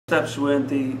Steps weren't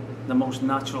the most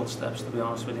natural steps, to be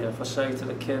honest with you. If I say to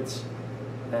the kids,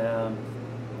 don't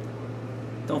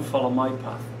follow my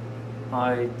path.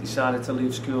 I decided to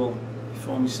leave school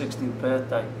before my 16th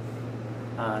birthday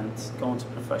and go into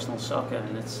professional soccer,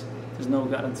 and there's no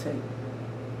guarantee.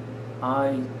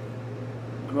 I,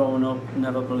 growing up,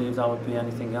 never believed I would be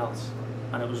anything else,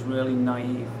 and it was really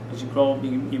naive. As you grow up,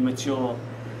 you mature,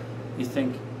 you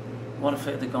think, what if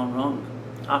it had gone wrong?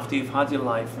 After you've had your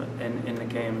life in the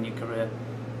game and your career,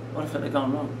 what if it had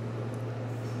gone wrong?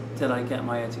 Did I get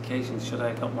my education? Should I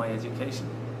have got my education?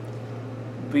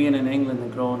 Being in England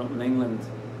and growing up in England,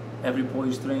 every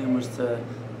boy's dream was to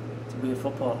be a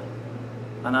footballer.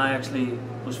 And I actually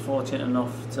was fortunate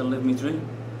enough to live my dream.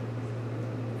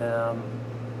 To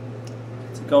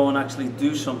go and actually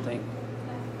do something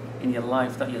in your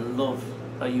life that you love,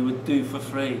 that you would do for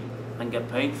free and get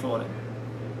paid for it,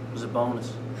 was a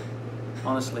bonus.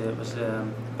 Honestly, it was the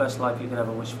best life you could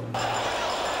ever wish for.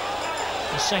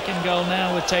 The second goal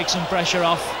now would take some pressure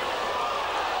off.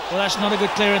 Well, that's not a good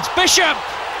clearance. Bishop!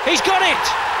 He's got it!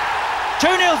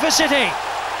 2-0 for City.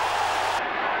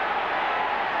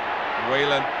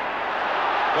 Whelan,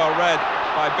 well read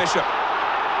by Bishop.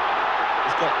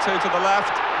 He's got two to the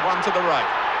left, one to the right.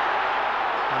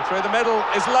 And through the middle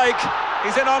is Lake.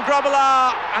 He's in on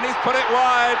Grobbelaar, and he's put it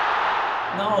wide.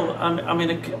 No, I mean,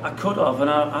 I could have, and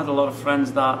I had a lot of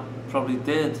friends that probably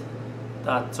did,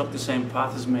 that took the same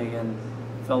path as me and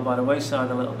fell by the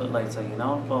wayside a little bit later, you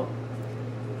know. But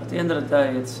at the end of the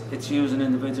day, it's you as an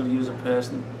individual, you as a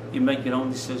person. You make your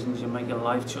own decisions, you make your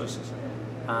life choices.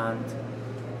 And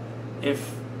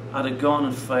if I'd have gone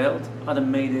and failed, I'd have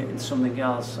made it into something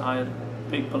else. I had a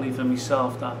big belief in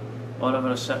myself that whatever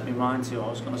I set my mind to, I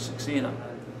was going to succeed at.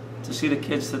 To see the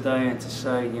kids today and to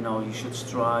say, you know, you should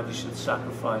strive, you should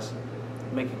sacrifice,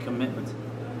 make a commitment.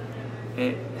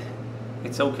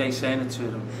 It's okay saying it to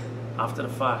them after the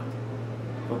fact,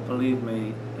 but believe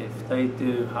me, if they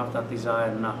do have that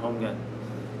desire and that hunger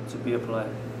to be a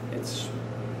player, there's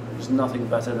nothing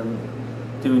better than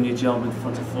doing your job in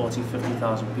front of 40,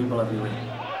 50,000 people every week.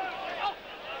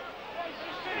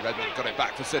 Redmond got it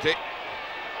back for City.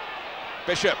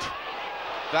 Bishop,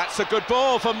 that's a good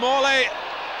ball for Morley.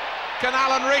 Can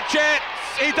Alan reach it?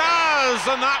 He does,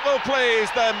 and that will please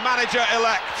the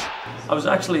manager-elect. I was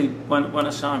actually, when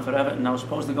I signed for Everton, I was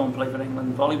supposed to go and play for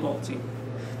England volleyball team.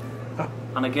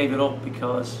 And I gave it up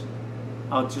because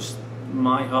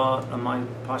my heart and my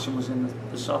passion was in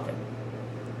the soccer.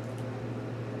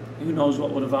 Who knows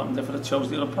what would have happened if I had chose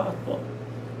the other path, but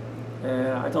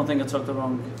I don't think I took the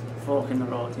wrong fork in the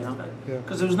road, you know.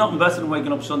 Because there was nothing better than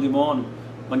waking up Sunday morning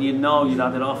when you know you'd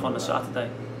had it off on a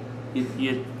Saturday.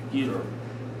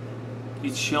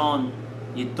 You'd shone,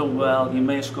 you'd done well, you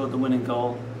may have scored the winning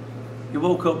goal. You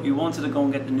woke up, you wanted to go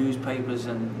and get the newspapers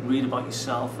and read about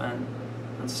yourself and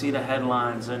see the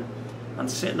headlines and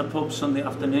sit in a pub Sunday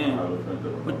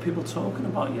afternoon with people talking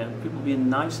about you, people being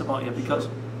nice about you, because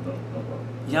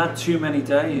you had too many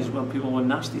days when people were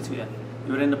nasty to you.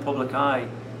 You were in the public eye,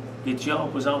 your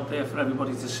job was out there for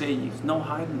everybody to see. There's no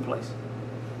hiding place,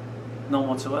 none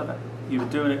whatsoever. You were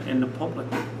doing it in the public,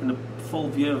 in the full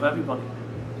view of everybody.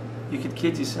 You could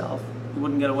kid yourself, you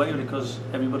wouldn't get away with it because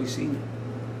everybody's seen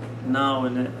it. Now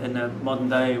in the modern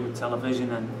day with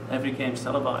television and every game's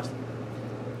televised,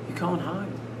 you can't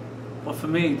hide. But for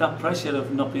me, that pressure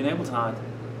of not being able to hide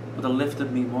would have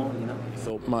lifted me more, you know.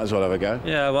 Thought might as well have a go.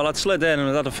 Yeah, well, I'd slid in and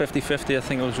I had a 50-50, I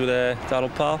think it was with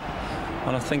Darryl Powell.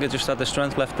 And I think I just had the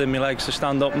strength left in my legs to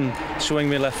stand up and swing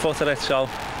my left foot at it. So,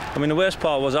 I mean, the worst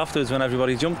part was afterwards when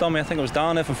everybody jumped on me. I think I was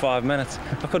down there for 5 minutes.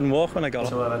 I couldn't walk when I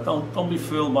got up. Don't be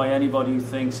fooled by anybody who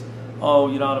thinks,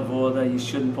 oh, you're out of order, you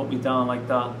shouldn't put me down like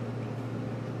that.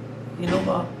 You know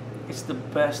what? It's the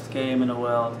best game in the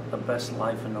world, the best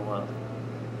life in the world.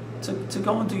 To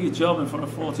go and do your job in front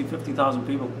of 40, 50,000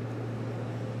 people,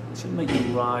 it should make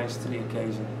you rise to the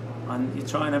occasion. And you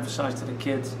try and emphasise to the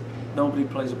kids, nobody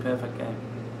plays a perfect game.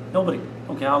 Nobody.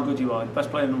 Don't care how good you are,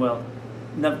 best player in the world.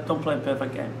 Don't play a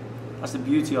perfect game. That's the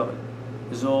beauty of it.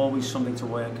 There's always something to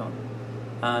work on.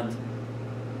 And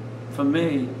for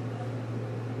me,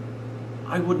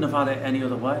 I wouldn't have had it any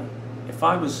other way. If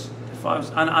I was,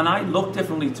 and I look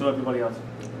differently to everybody else.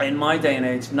 In my day and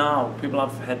age now, people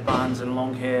have headbands and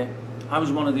long hair. I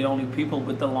was one of the only people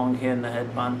with the long hair and the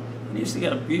headband. And I used to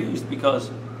get abused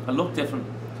because I look different.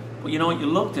 But you know what, you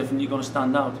look different, you're going to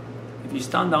stand out. If you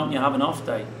stand out and you have an off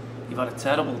day, you've had a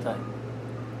terrible day.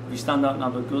 If you stand out and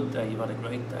have a good day, you've had a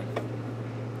great day.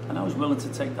 And I was willing to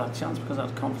take that chance because I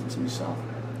had confidence in myself.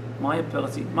 My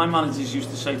ability. My managers used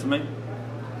to say to me,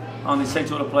 and they say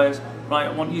to other players, right,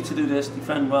 I want you to do this,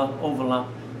 defend well, overlap,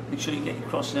 make sure you get your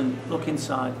cross in, look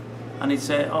inside. And he'd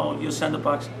say, oh, your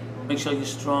centre-backs, make sure you're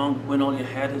strong, win all your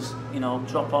headers, you know,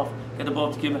 drop off, get the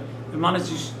ball to give it. The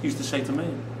managers used to say to me,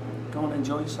 go and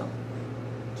enjoy yourself.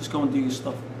 Just go and do your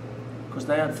stuff. Because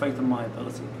they had faith in my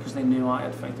ability, because they knew I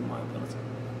had faith in my ability.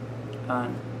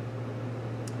 And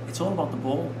it's all about the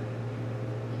ball.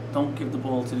 Don't give the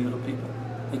ball to the other people.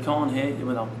 They can't hit you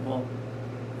without the ball.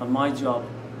 And my job,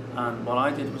 and what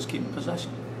I did, was keep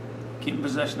possession. Keep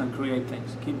possession and create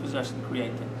things. Keep possession and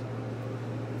create things.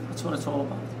 That's what it's all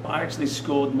about. I actually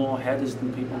scored more headers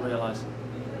than people realise.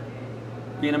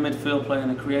 Being a midfield player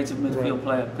and a creative midfield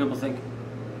player, people think,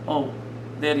 oh,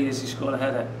 there he is, he scored a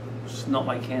header. It's not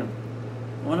like him.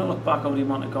 When I look back over the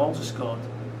amount of goals I scored,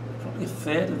 probably a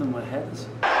third of them were headers.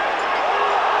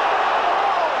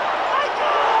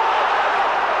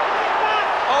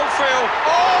 Oldfield,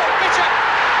 oh, Bishop,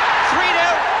 3-0.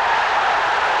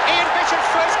 Ian Bishop's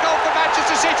first goal for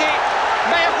Manchester City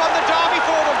may have won the derby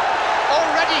for them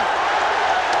already.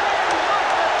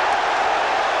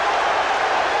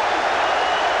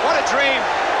 What a dream.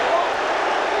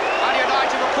 And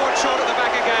United were caught short at the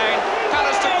back again.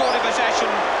 Palace took all the possession.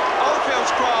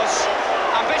 Oldfield's cross.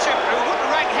 And Bishop, who wouldn't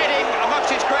rank heading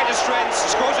amongst his greatest strengths,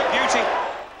 scores at beauty.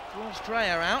 Draws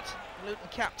Dreyer out. Luton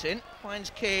captain finds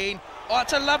Keane. Oh,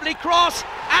 it's a lovely cross.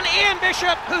 And Ian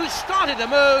Bishop, who started the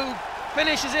move,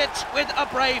 finishes it with a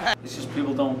brave head. It's just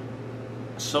people don't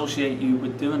associate you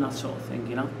with doing that sort of thing,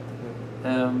 you know.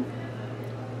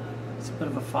 It's a bit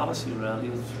of a fallacy,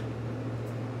 really.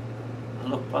 I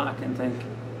look back and think,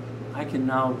 I can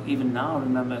now, even now,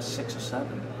 remember 6 or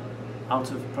 7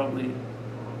 out of probably,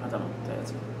 I don't know,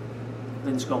 30. I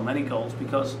didn't score many goals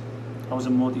because I was a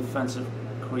more defensive,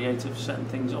 creative, setting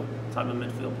things up type of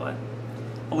midfield player.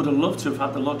 I would have loved to have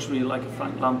had the luxury like a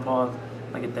Frank Lampard,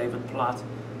 like a David Platt,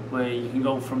 where you can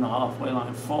go from the halfway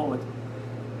line forward.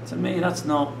 To me, that's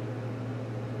not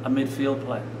a midfield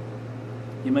player.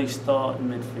 You may start in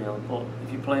midfield, but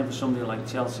if you're playing for somebody like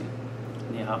Chelsea,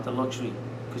 and you have the luxury,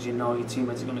 because you know your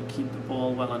teammates are going to keep the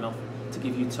ball well enough to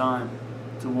give you time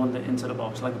to wander into the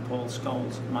box, like a Paul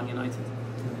Scholes at Man United,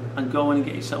 and go in and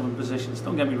get yourself in positions.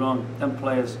 Don't get me wrong, them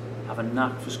players have a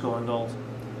knack for scoring goals.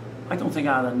 I don't think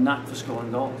I had a knack for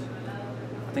scoring goals.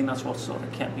 I think that's what sort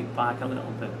of kept me back a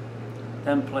little bit.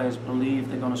 Them players believe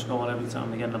they're going to score every time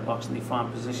they get in the box and they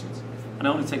find positions. And it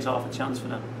only takes half a chance for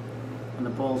them. And the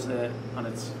ball's there and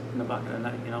it's in the back of the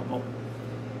net, you know. But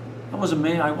that wasn't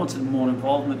me. I wanted more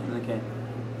involvement in the game.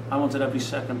 I wanted every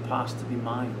second pass to be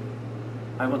mine.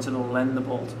 I wanted to lend the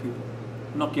ball to people.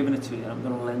 I'm not giving it to you, I'm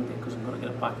going to lend it because I'm going to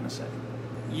get it back in a second.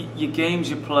 Your games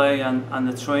you play and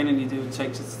the training you do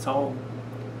takes its toll.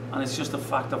 And it's just a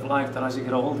fact of life that as you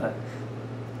get older,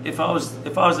 if I was the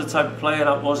type of player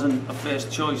that wasn't a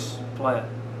first choice player,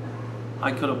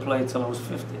 I could have played till I was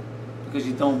 50, because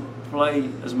you don't play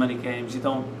as many games, you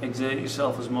don't exert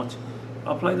yourself as much.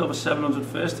 I played over 700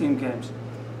 first team games,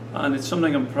 and it's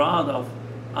something I'm proud of,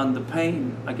 and the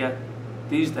pain I get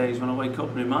these days when I wake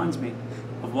up reminds me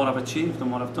of what I've achieved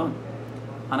and what I've done.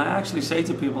 And I actually say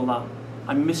to people that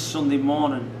I miss Sunday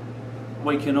morning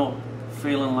waking up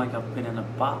feeling like I've been in a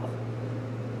battle.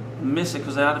 I miss it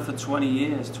because I had it for 20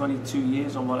 years, 22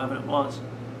 years or whatever it was,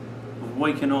 of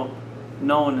waking up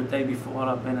knowing the day before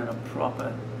I've been in a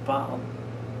proper battle.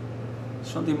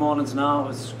 Sunday mornings now,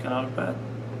 it's get out of bed,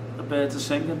 the birds are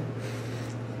singing.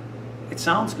 It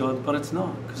sounds good, but it's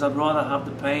not, because I'd rather have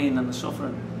the pain and the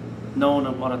suffering knowing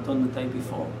of what I'd done the day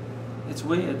before. It's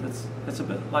weird, it's a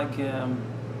bit like,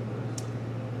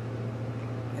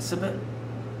 it's a bit,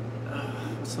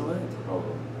 what's the word?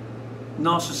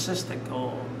 Narcissistic,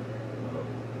 or,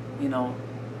 you know,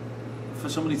 for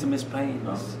somebody to miss pain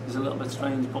is a little bit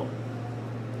strange, but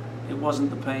it wasn't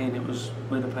the pain, it was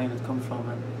where the pain had come from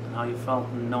and how you felt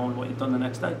and knowing what you'd done the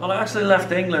next day. Well, I actually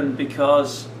left England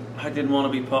because I didn't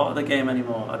want to be part of the game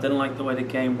anymore. I didn't like the way the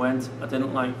game went. I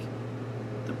didn't like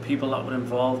the people that were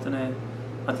involved in it.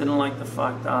 I didn't like the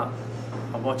fact that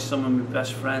I watched some of my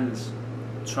best friends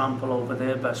trample over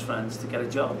their best friends to get a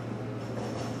job.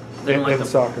 In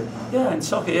soccer? Yeah, in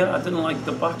soccer, yeah. I didn't like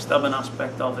the backstabbing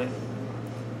aspect of it.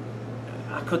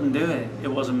 I couldn't do it. It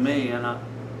wasn't me, and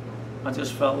I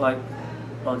just felt like,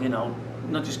 well, you know,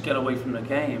 not just get away from the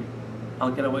game,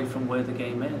 I'll get away from where the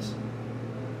game is.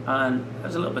 And it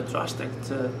was a little bit drastic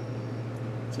to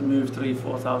move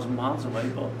 3,000–4,000 miles away,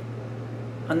 but,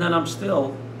 and then I'm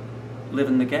still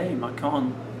living the game. I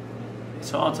can't, it's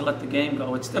hard to let the game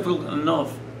go. It's difficult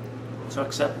enough to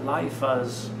accept life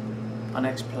as an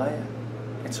ex-player.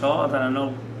 It's hard, and I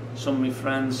know some of my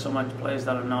friends, some ex-players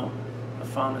that I know have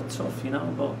found it tough, you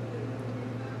know, but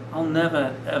I'll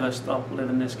never ever stop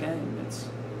living this game. It's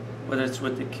whether it's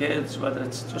with the kids, whether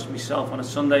it's just myself on a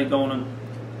Sunday going and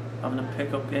having a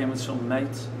pick-up game with some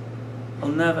mates. I'll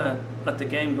never let the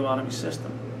game go out of my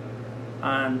system.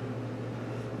 And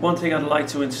one thing I'd like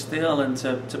to instill and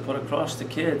to put across to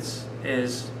kids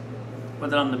is,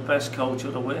 whether I'm the best coach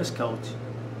or the worst coach,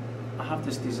 I have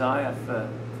this desire for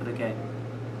the game.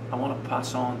 I want to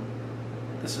pass on,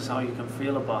 this is how you can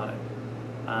feel about it,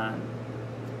 and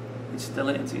instill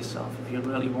it into yourself if you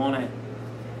really want it.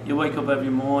 You wake up every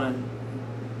morning,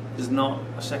 there's not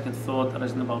a second thought that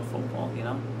isn't about football, you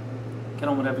know? Get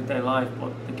on with everyday life,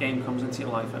 but the game comes into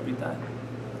your life every day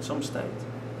at some stage.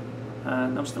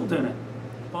 And I'm still doing it.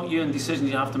 It's about you and decisions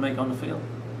you have to make on the field.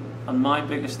 And my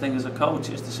biggest thing as a coach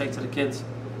is to say to the kids,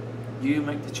 you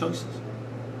make the choices.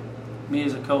 Me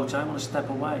as a coach, I want to step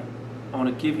away. I want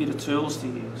to give you the tools to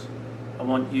use. I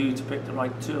want you to pick the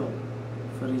right tool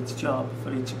for each job,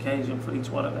 for each occasion, for each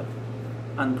whatever.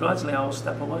 And gradually I will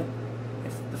step away.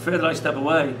 If the further I step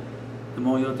away, the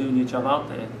more you're doing your job out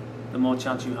there, the more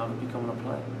chance you have of becoming a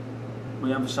player.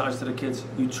 We emphasise to the kids,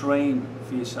 you train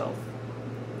for yourself.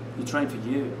 You train for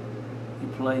you. You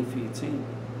play for your team.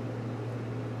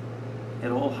 It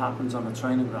all happens on the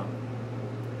training ground.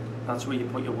 That's where you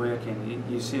put your work in.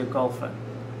 You see a golfer,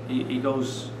 he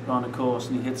goes around the course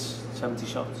and he hits 70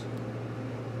 shots.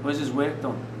 Where's his work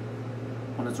done?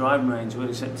 On the driving range where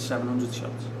he's hitting 700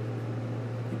 shots.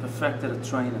 You perfected at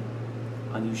training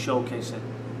and you showcase it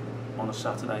on a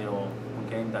Saturday or on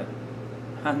game day.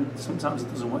 And sometimes it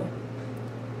doesn't work.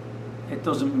 It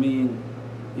doesn't mean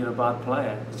you're a bad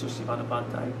player, it's just you've had a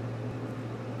bad day.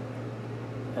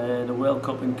 The World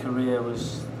Cup in Korea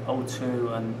was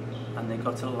 0-2 and they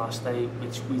got to the last 8,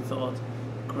 which we thought,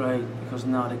 great, because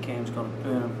now the game's going to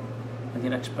boom. And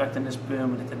you're expecting this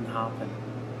boom and it didn't happen.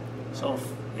 So if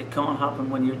it can't happen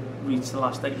when you reach the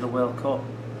last 8 of the World Cup,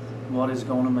 what is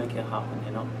going to make it happen,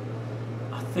 you know?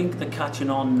 I think they're catching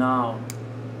on now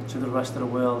to the rest of the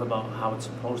world about how it's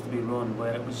supposed to be run,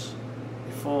 where it was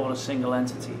before a single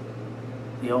entity.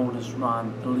 The owners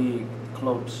ran the league, the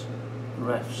clubs, the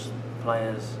refs,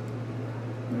 players.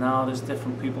 Now there's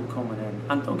different people coming in.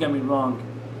 And don't get me wrong,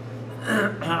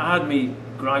 I had me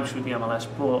gripes with the MLS,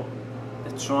 but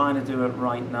they're trying to do it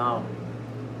right now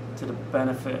to the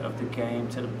benefit of the game,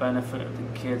 to the benefit of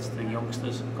the kids, the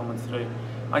youngsters coming through.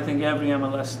 I think every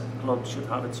MLS club should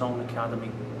have its own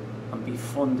academy and be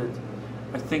funded.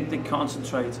 I think they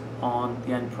concentrate on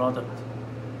the end product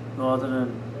rather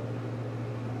than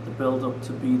the build-up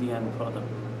to be the end product.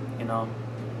 You know,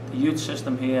 the youth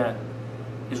system here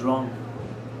is wrong.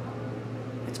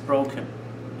 It's broken,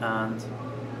 and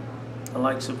the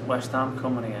likes of West Ham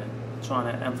coming here,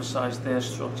 trying to emphasise their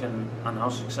structure and how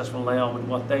successful they are with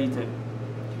what they do.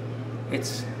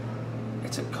 It's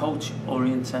a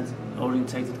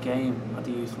coach-orientated game at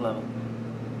the youth level.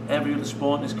 Every other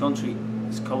sport in this country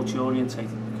is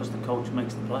coach-orientated because the coach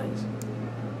makes the plays.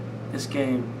 This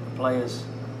game, the players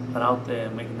are out there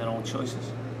making their own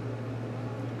choices.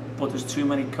 But there's too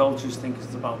many coaches think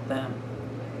it's about them.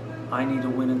 I need a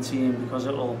winning team because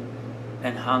it will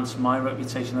enhance my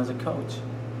reputation as a coach.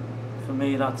 For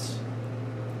me, that's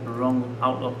the wrong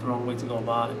outlook, the wrong way to go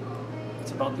about it.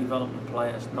 It's about developing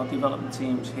players, not developing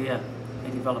teams here. They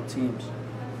develop teams.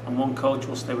 And one coach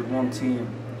will stay with one team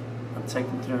and take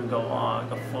them through and go, oh, I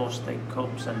got 4 state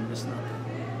cups and this and that.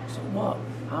 So what?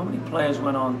 How many players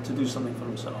went on to do something for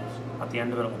themselves at the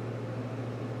end of it all?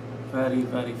 Very,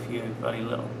 very few, very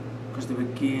little. Because they were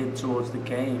geared towards the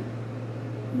game,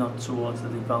 not towards the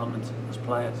development as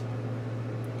players.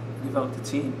 They developed a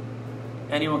team.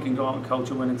 Anyone can go out and coach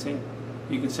a winning team.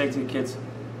 You can say to the kids,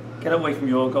 get away from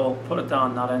your goal, put it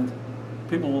down that end.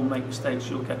 People will make mistakes,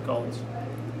 you'll get goals.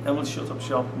 Then we'll shut up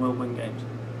shop and we'll win games.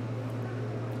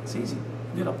 It's easy.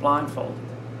 You're not blindfolded.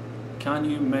 Can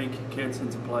you make kids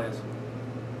into players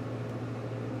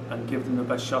and give them the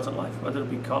best shot at life? Whether it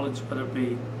be college, whether it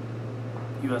be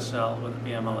USL, whether it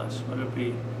be MLS, whether it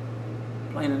be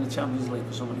playing in the Champions League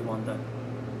for somebody one day.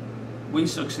 We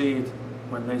succeed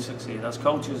when they succeed. As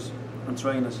coaches and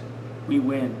trainers, we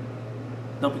win,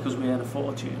 not because we earn a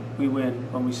fortune. We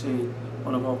win when we see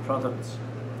one of our products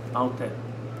out there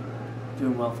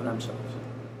doing well for themselves.